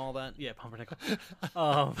Belsnickel and all that. Yeah, Pumpernickel.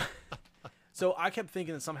 So I kept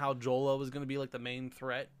thinking that somehow Jola was going to be like the main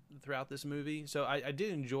threat throughout this movie. So I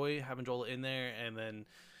did enjoy having Jola in there, and then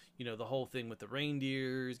the whole thing with the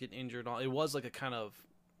reindeers getting injured. It was like a kind of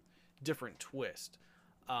different twist.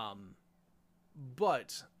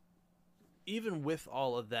 But even with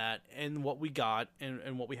all of that and what we got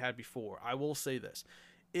and what we had before, I will say this.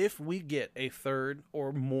 If we get a third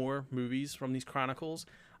or more movies from these Chronicles,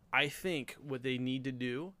 I think what they need to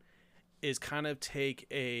do is kind of take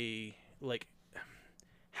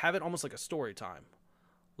have it almost like a story time.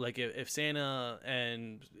 Like if Santa,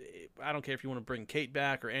 and I don't care if you want to bring Kate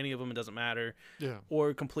back or any of them, it doesn't matter. Yeah.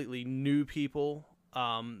 Or completely new people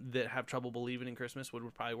that have trouble believing in Christmas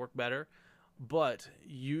would probably work better. But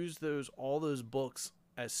use all those books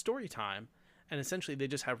as story time, and essentially they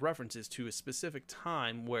just have references to a specific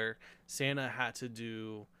time where Santa had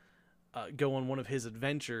to go on one of his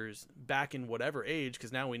adventures back in whatever age,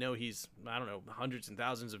 because now we know he's, I don't know, hundreds and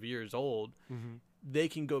thousands of years old. Mm-hmm. They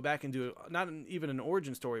can go back and do even an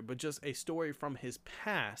origin story, but just a story from his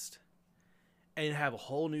past, and have a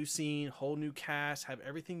whole new scene, whole new cast, have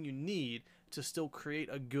everything you need to still create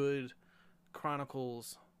a good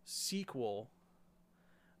Chronicles sequel,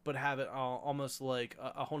 but have it almost like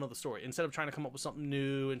a whole nother story. Instead of trying to come up with something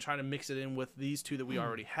new and trying to mix it in with these two that we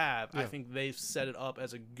already have, I think they've set it up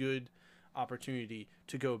as a good opportunity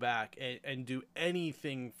to go back and do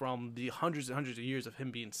anything from the hundreds and hundreds of years of him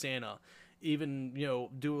being Santa, even, you know,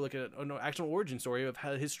 do like an actual origin story of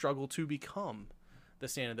how his struggle to become the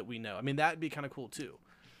Santa that we know. I mean, that'd be kind of cool too.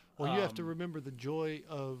 Well, you have to remember the joy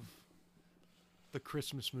of the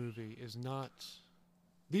Christmas movie is not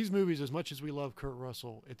these movies. As much as we love Kurt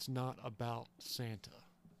Russell, it's not about Santa.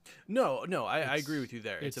 No, I agree with you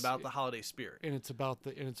there. It's about the holiday spirit, and it's about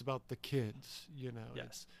the kids. You know.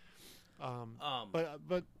 Yes.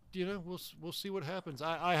 But you know, we'll see what happens.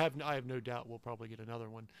 I have no doubt we'll probably get another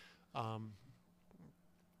one.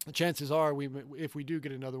 Chances are if we do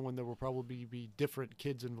get another one, there will probably be different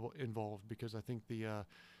kids involved, because I think they'll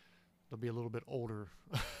be a little bit older.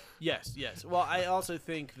 Yes. Well, I also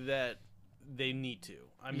think that they need to.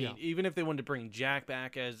 I mean, even if they wanted to bring Jack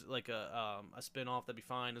back as like a spin-off, that'd be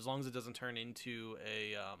fine, as long as it doesn't turn into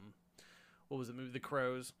a what was the movie, The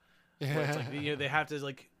Crows, where it's like, you know, they have to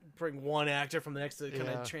like bring one actor from the next to kind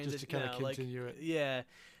of transition, just to kind of continue it. Yeah,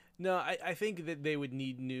 no, I think that they would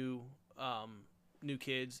need new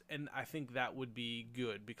kids, and I think that would be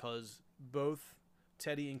good, because both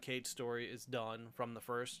Teddy and Kate's story is done from the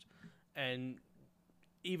first, and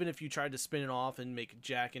even if you tried to spin it off and make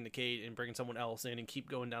Jack into Kate and bring someone else in and keep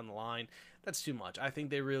going down the line, that's too much. I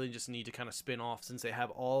think they really just need to kind of spin off, since they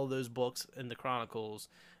have all those books and the Chronicles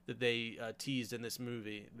that they teased in this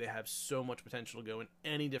movie. They have so much potential to go in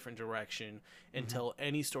any different direction and tell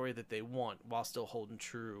any story that they want, while still holding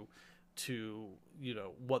true to, you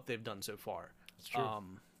know, what they've done so far. It's true.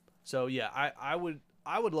 So yeah, I would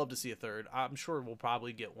love to see a third. I'm sure we'll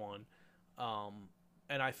probably get one.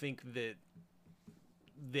 And I think that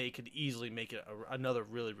they could easily make it another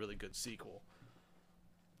really, really good sequel.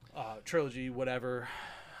 Trilogy, whatever.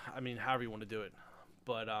 I mean, however you want to do it.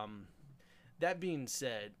 But that being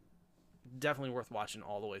said, definitely worth watching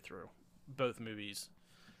all the way through. Both movies.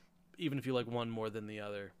 Even if you like one more than the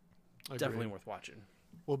other. Agreed. Definitely worth watching.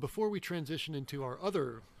 Well, before we transition into our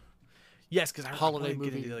other because holiday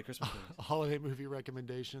movie, Christmas movies. holiday movie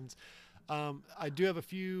recommendations, I do have a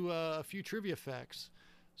few trivia facts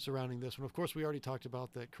surrounding this one. Of course, we already talked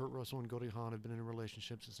about that Kurt Russell and Goldie Hawn have been in a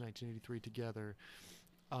relationship since 1983 together.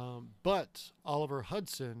 But Oliver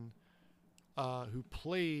Hudson, who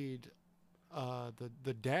played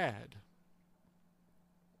the dad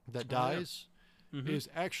that dies, is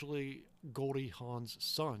actually Goldie Hawn's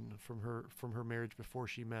son from her marriage before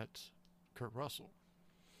she met Kurt Russell.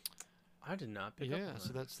 I did not pick up on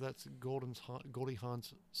that. So that's Goldie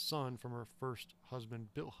Hawn's son from her first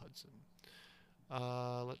husband, Bill Hudson.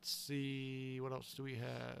 Let's see, what else do we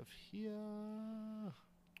have here?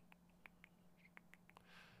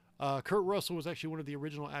 Kurt Russell was actually one of the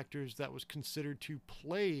original actors that was considered to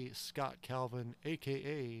play Scott Calvin,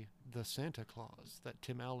 a.k.a. the Santa Claus, that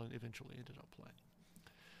Tim Allen eventually ended up playing.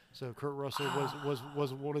 So Kurt Russell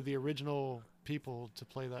was one of the original people to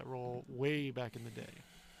play that role way back in the day.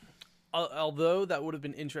 Although that would have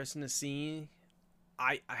been interesting to see,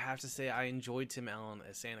 I have to say I enjoyed Tim Allen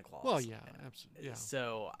as Santa Claus. Well, yeah, absolutely. Yeah.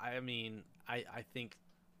 So, I mean, I think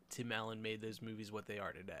Tim Allen made those movies what they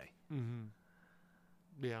are today. Mm-hmm.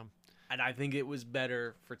 Yeah. And I think it was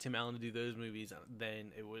better for Tim Allen to do those movies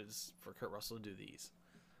than it was for Kurt Russell to do these.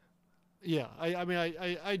 Yeah,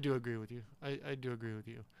 I do agree with you. I do agree with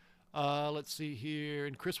you. Let's see here.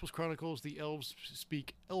 In Christmas Chronicles, the elves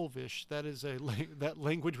speak Elvish. That is that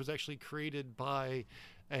language was actually created by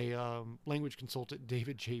a language consultant,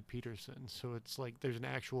 David J. Peterson. So it's like there's an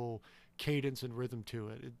actual cadence and rhythm to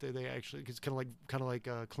it. They actually, it's kind of like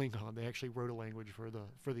Klingon. They actually wrote a language for the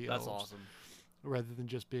elves. That's awesome. Rather than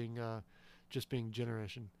just being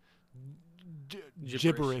gibberish and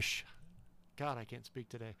gibberish. God, I can't speak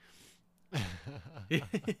today.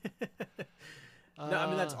 No, I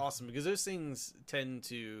mean that's awesome, because those things tend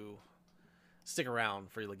to stick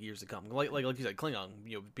around for like years to come. Like you said, Klingon.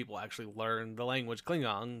 You know, people actually learn the language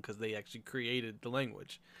Klingon because they actually created the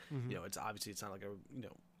language. Mm-hmm. You know, it's not like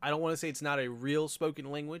I don't want to say it's not a real spoken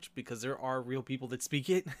language, because there are real people that speak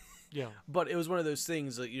it. Yeah. But it was one of those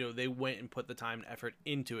things that, you know, they went and put the time and effort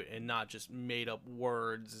into it, and not just made up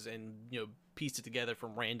words and, you know, pieced it together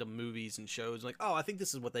from random movies and shows. Like, oh, I think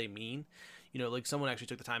this is what they mean. You know, like someone actually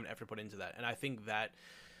took the time and effort to put into that. And I think that,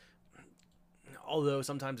 although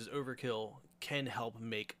sometimes it's overkill, can help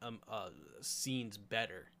make scenes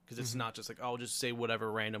better. Because it's not just like, oh, I'll just say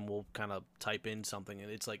whatever random, we'll kind of type in something.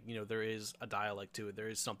 And it's like, you know, there is a dialect to it. There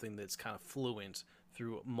is something that's kind of fluent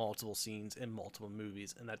through multiple scenes in multiple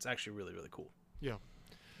movies. And that's actually really, really cool. Yeah.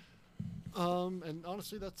 And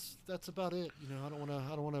honestly, that's about it. You know, I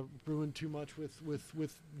don't wanna ruin too much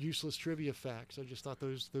with useless trivia facts. I just thought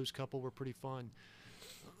those couple were pretty fun.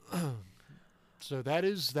 So that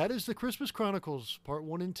is the Christmas Chronicles Part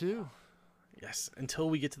 1 and 2. Yes, until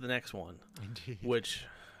we get to the next one, Indeed. which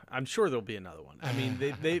I'm sure there'll be another one. I mean,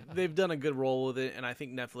 they've done a good role with it, and I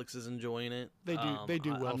think Netflix is enjoying it. They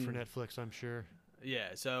do well for Netflix, I'm sure. Yeah,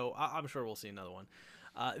 so I'm sure we'll see another one.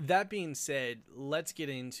 That being said, let's get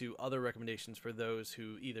into other recommendations for those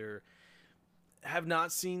who either have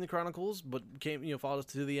not seen the Chronicles but followed us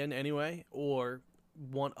to the end anyway, or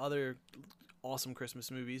want other awesome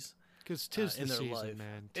Christmas movies. Because tis the in their season, life.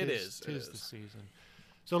 man. It is The season.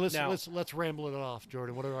 So let's ramble it off,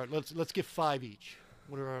 Jordan. What are our, let's give 5 each.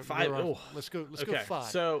 What are our 5? Let's go Okay, 5.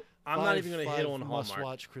 so I'm not even going to hit on must Hallmark.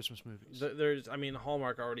 watch Christmas movies.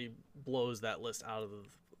 Hallmark already blows that list out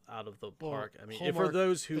of the park. I mean, Hallmark for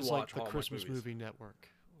those who is watch like the Hallmark Christmas movies. movie network.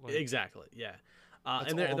 Like, Exactly, yeah.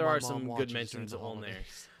 that's And all there my are mom some good watches mentions during the on there.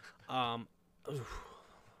 holidays.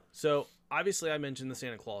 So obviously I mentioned the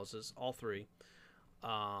Santa Clauses, all 3.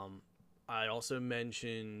 I also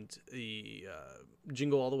mentioned the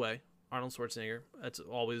Jingle All the Way, Arnold Schwarzenegger. That's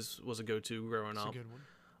always was a go-to growing That's up. a good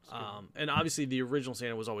one. And obviously the original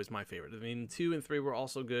Santa was always my favorite. I mean, 2 and 3 were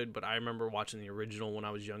also good, but I remember watching the original when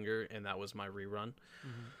I was younger, and that was my rerun.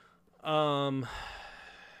 Mm-hmm.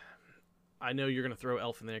 I know you're gonna throw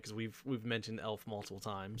Elf in there because we've mentioned Elf multiple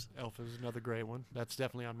times. Elf is another great one. That's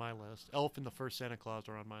definitely on my list. Elf and the first Santa Claus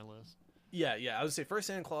are on my list. Yeah. I would say first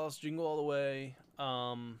Santa Claus, Jingle All the Way.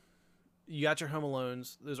 You got your Home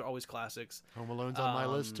Alones; those are always classics. Home Alone's on my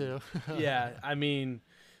list too. Yeah, I mean,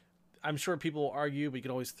 I'm sure people will argue, but you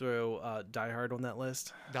can always throw Die Hard on that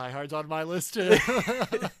list. Die Hard's on my list too.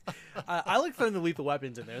 I like throwing the Lethal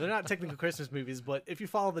Weapons in there. They're not technically Christmas movies, but if you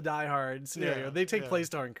follow the Die Hard scenario, they take place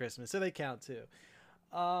during Christmas, so they count too.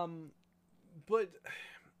 But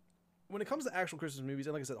when it comes to actual Christmas movies,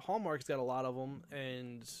 and like I said, Hallmark's got a lot of them,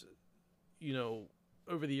 and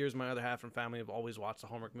over the years, my other half and family have always watched the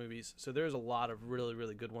Hallmark movies, so there's a lot of really,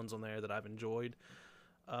 really good ones on there that I've enjoyed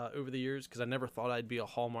over the years, because I never thought I'd be a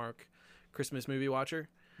Hallmark Christmas movie watcher.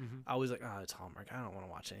 Mm-hmm. I was like, it's Hallmark. I don't want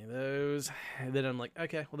to watch any of those. And then I'm like,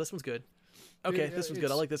 okay, well, this one's good. Okay, this one's good.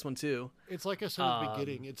 I like this one too. It's like I said at the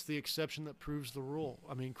beginning. It's the exception that proves the rule.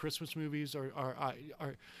 I mean, Christmas movies are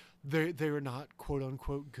they're not quote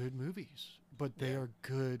unquote good movies, but they are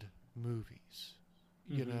good movies.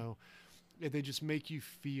 Mm-hmm. You know, they just make you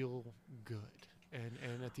feel good.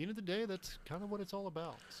 And at the end of the day, that's kind of what it's all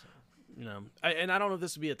about. So. I don't know if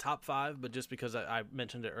this would be a top 5, but just because I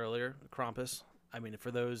mentioned it earlier, Krampus. I mean,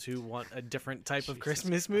 for those who want a different type of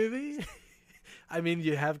Christmas movie, I mean,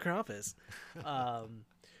 you have Krampus.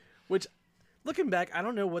 Which, looking back, I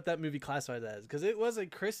don't know what that movie classified as, because it was a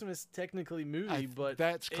Christmas technically movie, but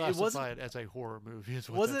that's classified as a horror movie. Is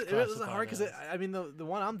what was it? It was a horror, because I mean, the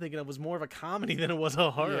one I'm thinking of was more of a comedy than it was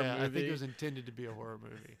a horror movie. I think it was intended to be a horror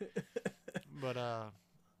movie. But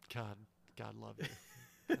God love you.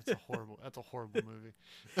 That's a horrible movie.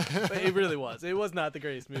 But it really was. It was not the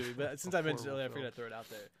greatest movie, but since I mentioned it earlier, I figured I'd throw it out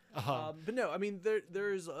there. But no, I mean,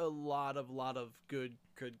 there's a lot of good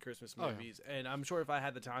Christmas movies, and I'm sure if I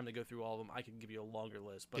had the time to go through all of them, I could give you a longer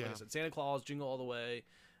list. But like I said, Santa Claus, Jingle All the Way,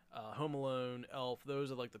 Home Alone, Elf, those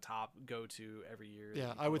are like the top go-to every year.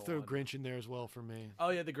 Yeah, I would throw Grinch in there as well for me. Oh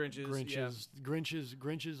yeah, the Grinches.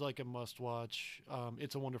 Grinch is like a must-watch.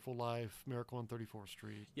 It's a Wonderful Life, Miracle on 34th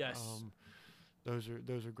Street. Yes. Those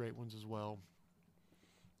are great ones as well.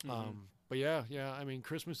 Mm-hmm. But yeah. I mean,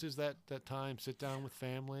 Christmas is that time. Sit down with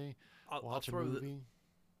family, watch a movie.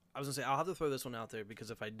 I was gonna say I'll have to throw this one out there because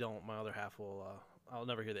if I don't, my other half will. I'll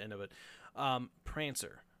never hear the end of it.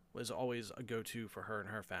 Prancer was always a go-to for her and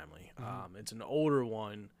her family. Mm-hmm. It's an older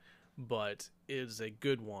one, but it is a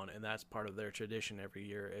good one, and that's part of their tradition every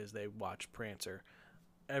year. Is they watch Prancer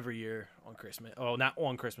every year on Christmas. Oh, not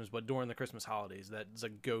on Christmas, but during the Christmas holidays. That's a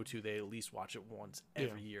go-to. They at least watch it once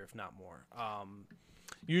every year, if not more.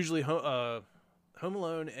 Usually, Home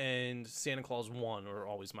Alone and Santa Claus 1 are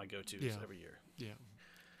always my go-tos every year. Yeah.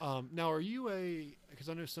 Now, are you because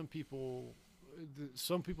I know some people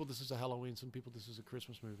this is a Halloween, some people this is a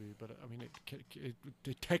Christmas movie, but I mean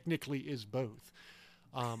it technically is both.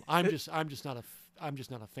 I'm just not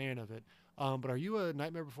a fan of it. But are you a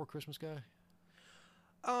Nightmare Before Christmas guy?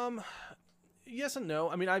 Yes and no.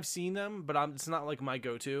 I mean, I've seen them, but it's not like my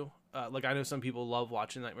go-to. Like I know some people love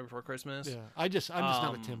watching Nightmare Before Christmas. Yeah, I'm just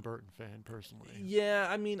not a Tim Burton fan personally. Yeah,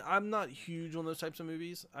 I mean, I'm not huge on those types of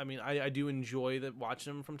movies. I mean, I do enjoy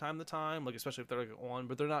watching them from time to time, like especially if they're like on,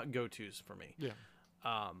 but they're not go-tos for me. Yeah.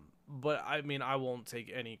 But I mean, I won't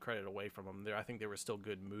take any credit away from them. I think they were still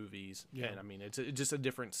good movies. Yeah. And I mean, it's just a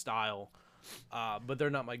different style. But they're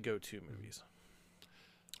not my go-to movies.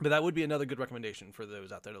 But that would be another good recommendation for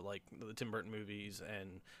those out there that like the Tim Burton movies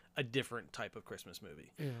and a different type of Christmas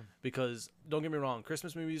movie. Yeah. Because don't get me wrong,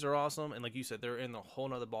 Christmas movies are awesome, and like you said, they're in a whole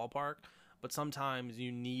nother ballpark. But sometimes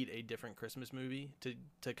you need a different Christmas movie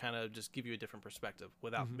to kind of just give you a different perspective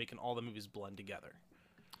without making all the movies blend together.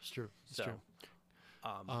 It's true. It's So, true.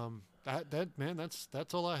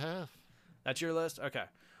 That's all I have. That's your list? Okay.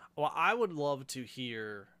 Well, I would love to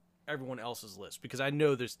hear everyone else's list because I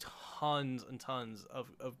know there's tons and tons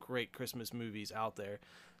of great Christmas movies out there.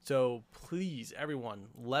 So please, everyone,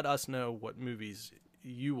 let us know what movies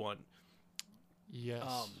you want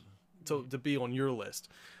Yes. to be on your list.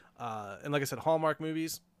 And like I said, Hallmark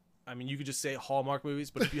movies. I mean, you could just say Hallmark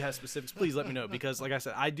movies, but if you have specifics, please let me know because, like I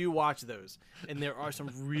said, I do watch those, and there are some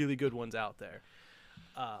really good ones out there.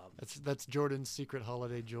 That's Jordan's secret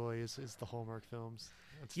holiday joy is the Hallmark films.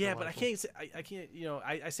 That's Yeah, but delightful. I can't. You know,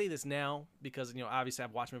 I say this now because obviously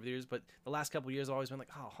I've watched them over the years, but the last couple of years I've always been like,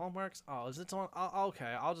 oh, Hallmarks. Oh, is it on? Oh, okay,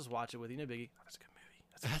 I'll just watch it with you. No biggie. Oh, that's a good movie.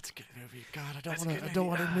 That's a good movie. God, I That's a don't want good to. I don't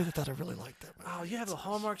want to movie. admit that I really like that movie. Oh, you have the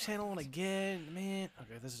Hallmark Channel on again, man.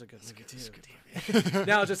 Okay, this is a good movie It's a too. good movie.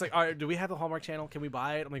 Now it's just like, all right, do we have the Hallmark Channel? Can we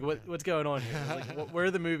buy it? I'm like, what's going on here? Like, where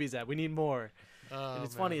are the movies at? We need more. Oh, And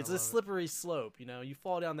it's man, funny. I It's a love it. slippery slope. You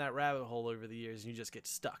fall down that rabbit hole over the years, and you just get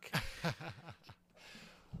stuck.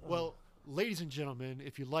 Well, ladies and gentlemen,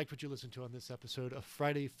 if you liked what you listened to on this episode of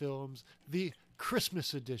Friday Films, the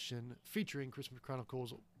Christmas edition featuring Christmas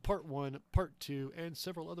Chronicles Part 1, Part 2, and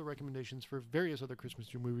several other recommendations for various other Christmas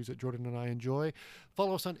movies that Jordan and I enjoy,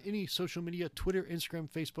 follow us on any social media, Twitter, Instagram,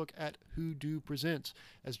 Facebook at Hoodoo Presents.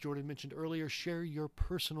 As Jordan mentioned earlier, share your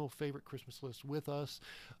personal favorite Christmas list with us.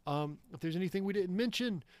 If there's anything we didn't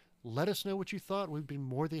mention, let us know what you thought. We'd be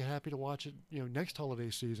more than happy to watch it, next holiday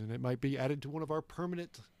season. It might be added to one of our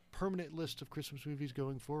permanent list of Christmas movies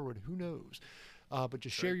going forward. Who knows? But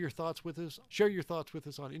just share your thoughts with us. Share your thoughts with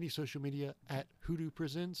us on any social media at Hoodoo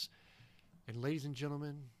Presents. And ladies and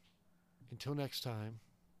gentlemen, until next time,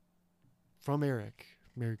 from Eric,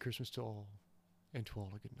 Merry Christmas to all, and to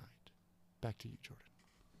all a good night. Back to you, Jordan.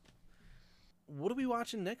 What are we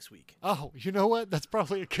watching next week? Oh, you know what? That's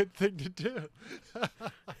probably a good thing to do.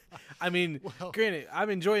 I mean, Well- granted, I'm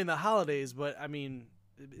enjoying the holidays, but I mean,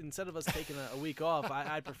 instead of us taking a week off,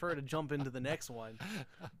 I'd prefer to jump into the next one.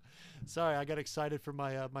 Sorry, I got excited for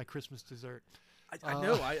my my Christmas dessert. I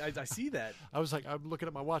know, I see that. I was like, I'm looking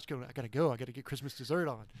at my watch going, I got to go. I got to get Christmas dessert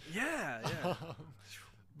on. Yeah.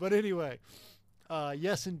 But anyway,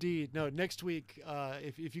 yes, indeed. No, next week,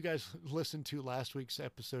 if you guys listened to last week's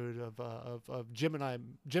episode of Gemini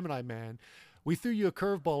Man, we threw you a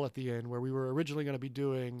curveball at the end where we were originally going to be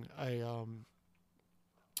doing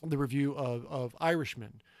the review of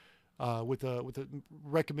Irishman. With a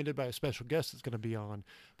recommended by a special guest that's going to be on,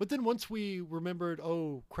 but then once we remembered,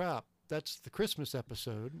 oh crap, that's the Christmas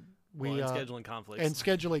episode. And scheduling conflicts. And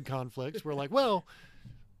scheduling conflicts. We're like, well,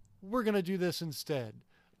 we're going to do this instead.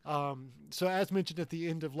 So as mentioned at the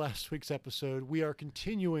end of last week's episode, we are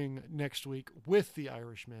continuing next week with The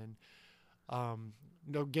Irishman.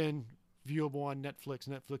 Again, viewable on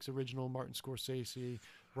Netflix original, Martin Scorsese,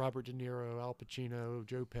 Robert De Niro, Al Pacino,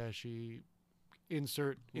 Joe Pesci,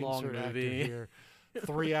 insert Long actor movie. here.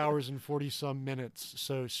 3 hours and 40 some minutes.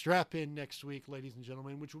 So strap in next week, ladies and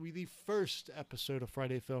gentlemen, which will be the first episode of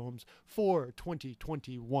Friday Films for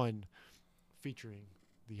 2021 featuring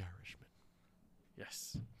The Irishman.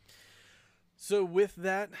 Yes. So with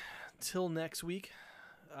that, till next week,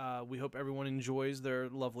 we hope everyone enjoys their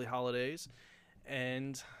lovely holidays,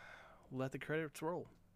 and let the credits roll.